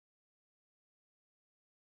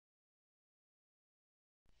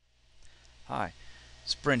Hi,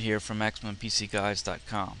 it's Brent here from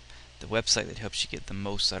MaximumPCGuides.com, the website that helps you get the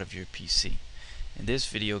most out of your PC. In this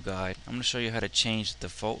video guide, I'm going to show you how to change the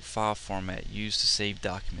default file format used to save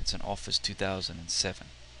documents in Office 2007.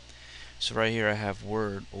 So right here I have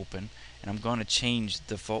Word open, and I'm going to change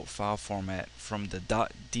the default file format from the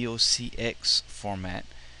 .docx format,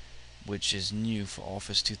 which is new for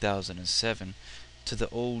Office 2007, to the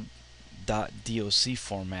old .doc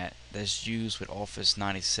format that's used with Office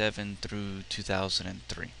 97 through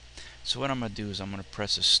 2003. So what I'm going to do is I'm going to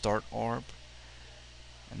press the Start Arb,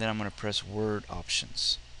 and then I'm going to press Word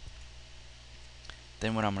Options.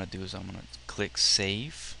 Then what I'm going to do is I'm going to click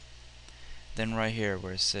Save. Then right here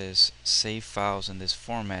where it says Save Files in this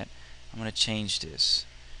format, I'm going to change this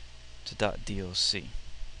to .doc.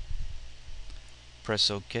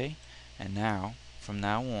 Press OK, and now from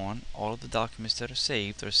now on all of the documents that are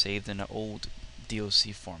saved in the old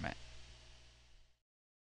DOC format.